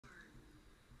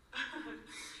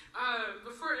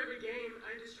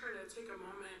try to take a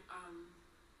moment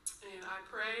and I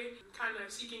pray, kind of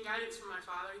seeking guidance from my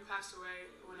father. He passed away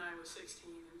when I was 16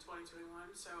 in 2021.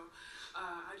 So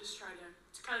I just try to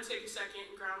kind of take a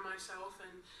second and ground myself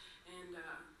and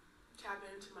tap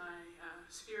into my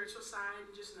spiritual side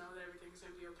and just know that everything's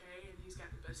going to be okay and he's got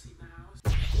the best seat in the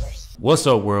house. What's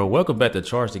up, world? Welcome back to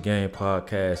Charge the Game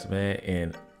podcast, man.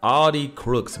 And Audi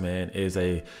Crooks, man, is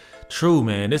a true,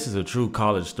 man. This is a true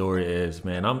college story,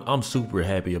 man. I'm super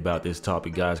happy about this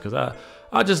topic, guys, because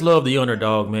I just love the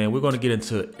underdog, man. We're going to get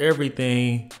into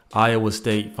everything Iowa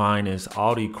State finest,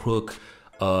 Audi Crook,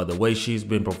 the way she's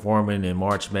been performing in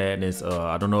March Madness.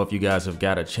 I don't know if you guys have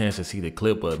got a chance to see the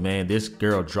clip, but man, this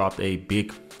girl dropped a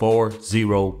big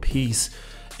 4-0 piece.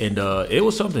 And it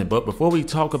was something. But before we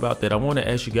talk about that, I want to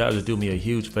ask you guys to do me a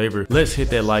huge favor. Let's hit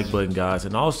that like button, guys,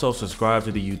 and also subscribe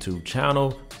to the YouTube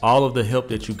channel. All of the help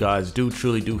that you guys do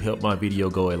truly do help my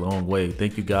video go a long way.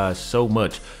 Thank you guys so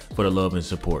much for the love and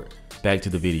support. Back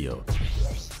to the video.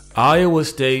 Iowa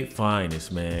State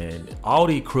finest, man.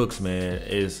 Audi Crooks, man,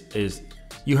 is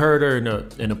you heard her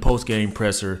in the post-game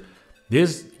presser.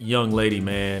 This young lady,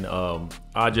 man,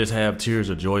 I just have tears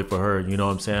of joy for her. You know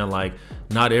what I'm saying? Like,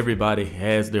 not everybody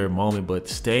has their moment, but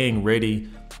staying ready,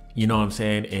 you know what I'm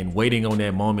saying, and waiting on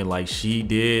that moment like she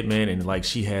did, man, and like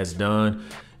she has done,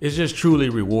 it's just truly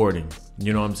rewarding.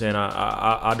 You know what I'm saying?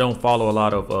 I don't follow a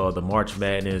lot of the March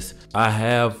Madness. I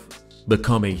have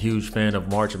become a huge fan of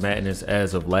March Madness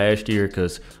as of last year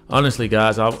because, honestly,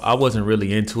 guys, I wasn't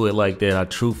really into it like that. I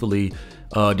truthfully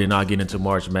did not get into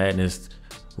March Madness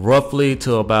roughly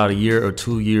till about a year or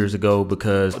 2 years ago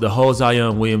because the whole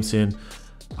Zion Williamson,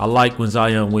 I like when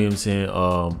Zion Williamson,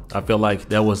 I feel like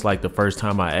that was like the first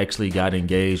time I actually got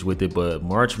engaged with it. But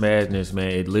March Madness, man,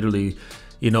 it literally,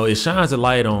 you know, it shines a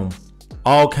light on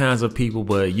all kinds of people,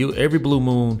 but every blue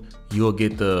moon, you'll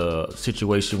get the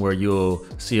situation where you'll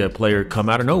see a player come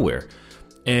out of nowhere.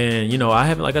 And, you know, I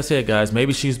haven't, like I said, guys,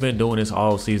 maybe she's been doing this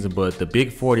all season, but the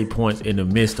big 40 points in the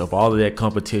midst of all of that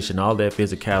competition, all that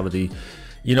physicality,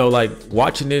 you know, like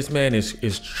watching this, man,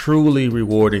 is truly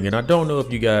rewarding. And I don't know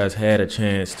if you guys had a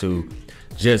chance to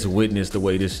just witness the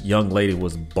way this young lady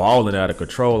was balling out of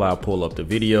control. I'll pull up the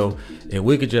video and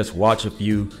we could just watch a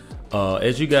few.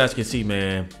 As you guys can see,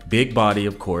 man, big body,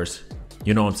 of course.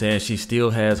 You know what I'm saying? She still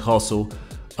has hustle.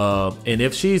 And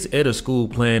if she's at a school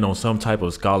playing on some type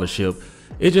of scholarship,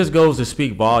 it just goes to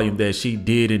speak volume that she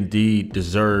did indeed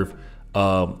deserve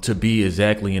to be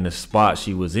exactly in the spot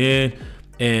she was in.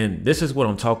 And this is what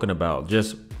I'm talking about,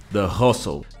 just the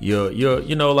hustle.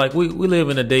 You know, like we live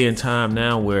in a day and time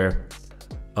now where,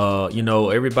 you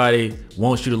know, everybody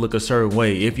wants you to look a certain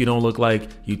way. If you don't look like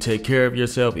you take care of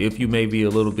yourself, if you may be a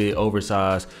little bit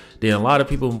oversized, then a lot of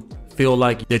people feel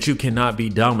like that you cannot be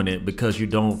dominant because you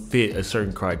don't fit a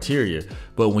certain criteria.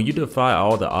 But when you defy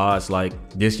all the odds like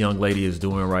this young lady is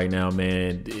doing right now,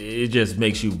 man, it just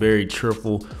makes you very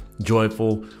cheerful,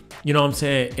 joyful, you know what I'm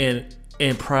saying,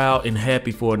 and proud and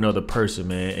happy for another person,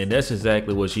 man. And that's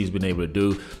exactly what she's been able to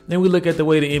do. Then we look at the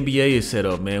way the NBA is set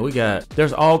up, man.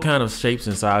 There's all kind of shapes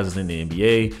and sizes in the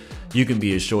NBA. You can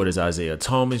be as short as Isaiah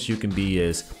Thomas. You can be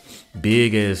as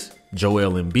big as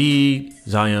Joel Embiid,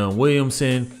 Zion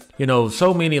Williamson. You know,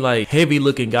 so many like heavy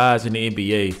looking guys in the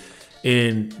NBA.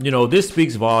 And, you know, this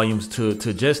speaks volumes to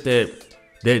just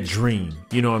that dream.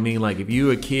 You know what I mean? Like if you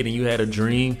were a kid and you had a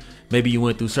dream, maybe you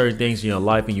went through certain things in your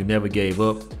life and you never gave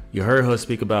up. You heard her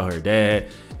speak about her dad.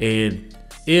 And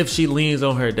if she leans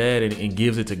on her dad and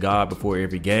gives it to God before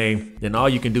every game, then all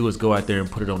you can do is go out there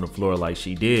and put it on the floor like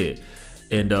she did.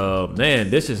 And man,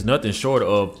 this is nothing short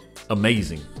of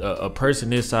amazing. A person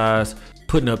this size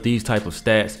putting up these type of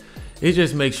stats, it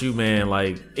just makes you, man,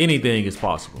 like anything is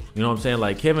possible. You know what I'm saying?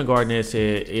 Like Kevin Garnett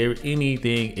said,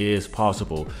 anything is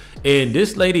possible. And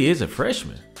this lady is a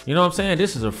freshman. You know what I'm saying?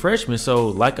 This is a freshman. So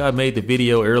like I made the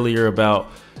video earlier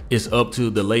about, it's up to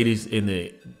the ladies in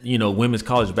the, you know, women's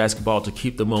college basketball to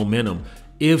keep the momentum.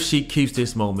 If she keeps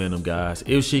this momentum, guys,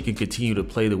 if she can continue to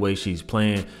play the way she's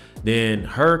playing, then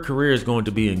her career is going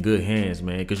to be in good hands,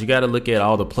 man. Because you got to look at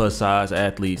all the plus size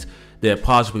athletes that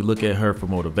possibly look at her for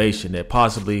motivation, that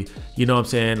possibly, you know what I'm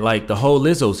saying, like the whole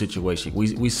Lizzo situation.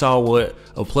 We saw what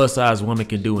a plus size woman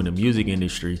can do in the music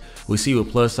industry. We see what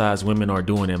plus size women are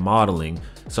doing in modeling.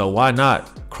 So why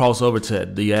not cross over to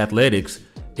the athletics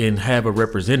and have a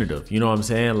representative? You know what I'm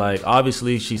saying? Like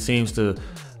obviously she seems to,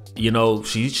 you know,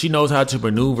 she knows how to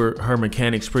maneuver her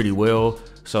mechanics pretty well.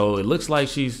 So it looks like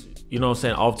she's, you know what I'm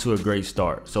saying, off to a great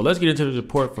start. So let's get into the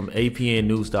report from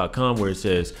apnnews.com where it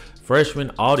says,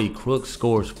 freshman Audi Crooks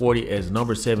scores 40 as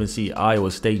number 7 seed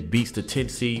Iowa State beats the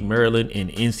 10th seed Maryland in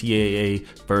NCAA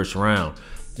first round.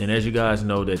 And as you guys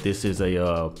know that this is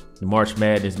a March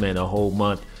Madness, man, a whole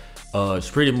month. It's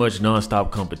pretty much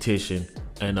nonstop competition.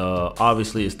 And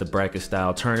obviously it's the bracket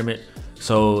style tournament.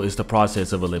 So it's the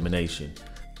process of elimination.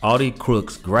 Audi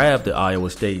Crooks grabbed the Iowa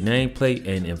State nameplate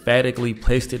and emphatically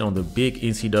placed it on the big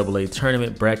NCAA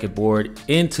tournament bracket board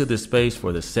into the space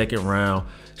for the second round.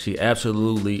 She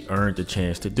absolutely earned the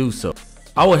chance to do so.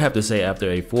 I would have to say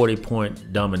after a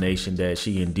 40-point domination that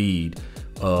she indeed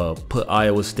put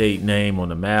Iowa State name on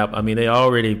the map. I mean, they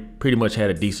already pretty much had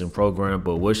a decent program,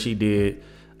 but what she did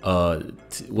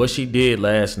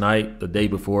last night, the day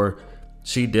before,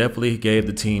 she definitely gave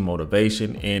the team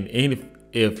motivation. And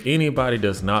if anybody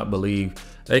does not believe,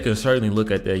 they can certainly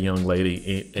look at that young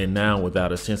lady and now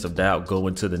without a sense of doubt go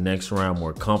into the next round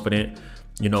more confident,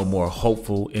 you know, more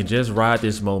hopeful, and just ride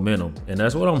this momentum. And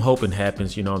that's what I'm hoping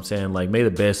happens. You know what I'm saying? Like, may the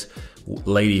best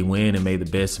lady win and may the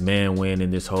best man win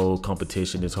in this whole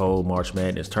competition, this whole March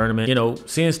Madness tournament. You know,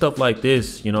 seeing stuff like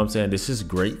this, you know what I'm saying, this is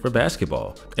great for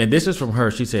basketball. And this is from her.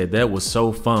 She said, "That was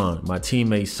so fun. My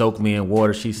teammates soaked me in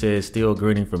water," she said, still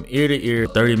grinning from ear to ear.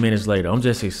 30 minutes later, "I'm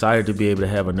just excited to be able to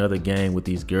have another game with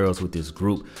these girls, with this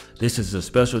group. This is a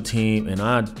special team and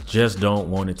I just don't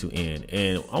want it to end."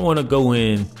 And I'm gonna go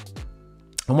in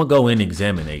and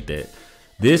examine that.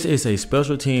 This is a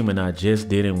special team and I just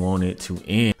didn't want it to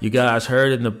end. You guys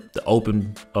heard in the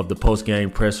open of the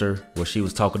post-game presser where she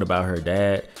was talking about her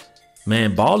dad.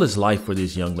 Man, ball is life for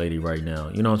this young lady right now.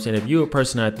 You know what I'm saying? If you're a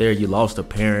person out there, you lost a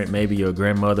parent, maybe your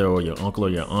grandmother or your uncle or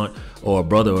your aunt or a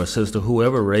brother or a sister,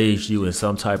 whoever raised you in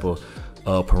some type of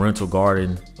parental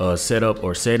garden setup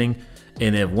or setting.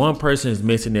 And if one person is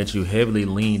missing that you heavily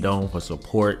leaned on for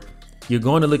support, you're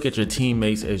going to look at your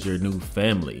teammates as your new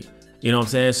family. You know what I'm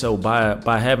saying? So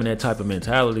by having that type of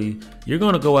mentality, you're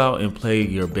going to go out and play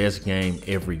your best game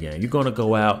every game. You're going to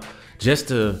go out just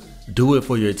to do it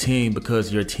for your team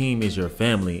because your team is your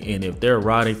family. And if they're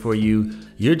riding for you,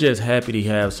 you're just happy to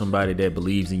have somebody that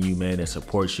believes in you, man, that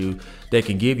supports you, that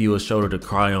can give you a shoulder to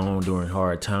cry on during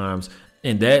hard times.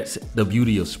 And that's the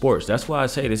beauty of sports. That's why I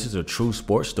say this is a true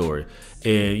sports story.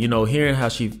 And, you know, hearing how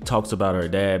she talks about her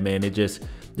dad, man, it just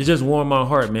warmed my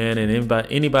heart, man. And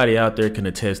anybody out there can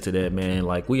attest to that, man.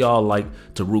 Like, we all like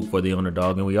to root for the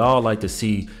underdog and we all like to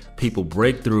see people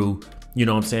break through. You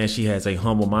know what I'm saying? She has a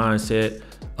humble mindset.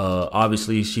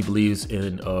 Obviously, she believes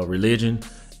in religion.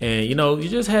 And, you know,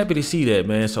 you're just happy to see that,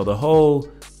 man. So the whole,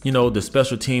 you know, the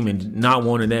special team and not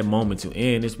wanting that moment to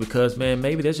end is because, man,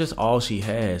 maybe that's just all she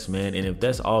has, man. And if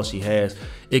that's all she has,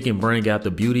 it can bring out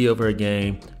the beauty of her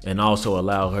game and also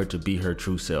allow her to be her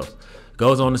true self.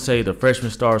 Goes on to say the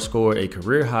freshman star scored a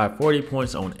career-high 40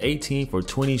 points on 18 for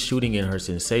 20 shooting in her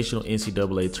sensational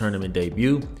NCAA tournament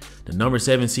debut. The number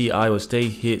 7 seed Iowa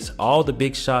State hits all the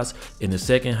big shots in the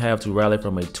second half to rally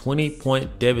from a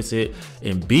 20-point deficit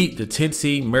and beat the 10th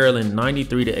seed Maryland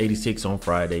 93-86 on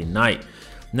Friday night.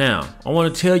 Now, I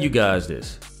want to tell you guys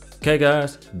this. Okay,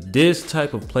 guys? This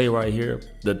type of play right here,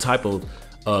 the type of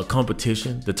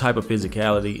competition, the type of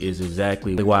physicality is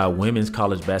exactly why women's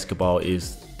college basketball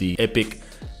is the epic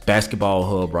basketball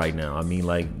hub right now. I mean,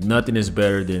 like, nothing is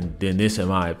better than this, in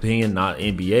my opinion. Not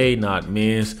NBA, not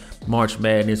men's March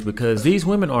Madness, because these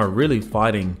women are really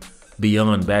fighting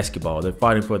beyond basketball. They're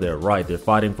fighting for their right. They're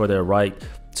fighting for their right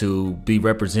to be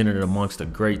represented amongst the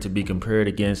great, to be compared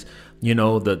against, you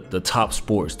know, the top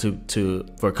sports,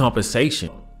 for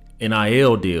compensation.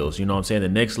 NIL deals, you know what I'm saying, the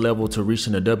next level to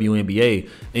reaching the WNBA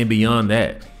and beyond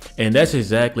that. And that's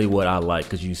exactly what I like,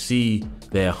 because you see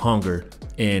that hunger,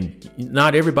 and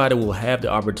not everybody will have the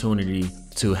opportunity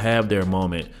to have their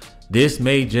moment. This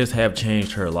may just have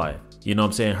changed her life. You know what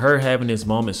I'm saying? Her having this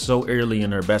moment so early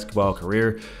in her basketball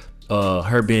career,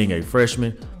 her being a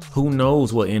freshman, who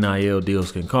knows what NIL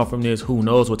deals can come from this? Who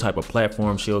knows what type of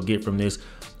platform she'll get from this?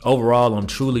 Overall, I'm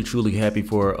truly, truly happy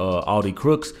for Audi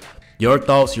Crooks. Your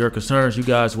thoughts, your concerns, you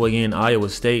guys weigh in. Iowa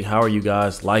State, how are you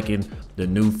guys liking the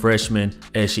new freshman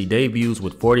as she debuts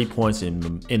with 40 points in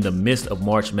the midst of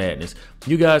March Madness?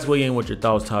 You guys weigh in with your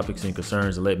thoughts, topics, and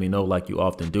concerns, and let me know, like you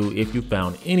often do. If you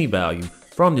found any value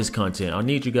from this content, I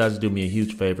need you guys to do me a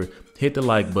huge favor. Hit the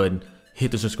like button,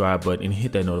 hit the subscribe button, and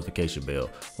hit that notification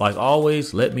bell. Like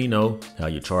always, let me know how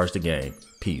you charge the game.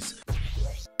 Peace.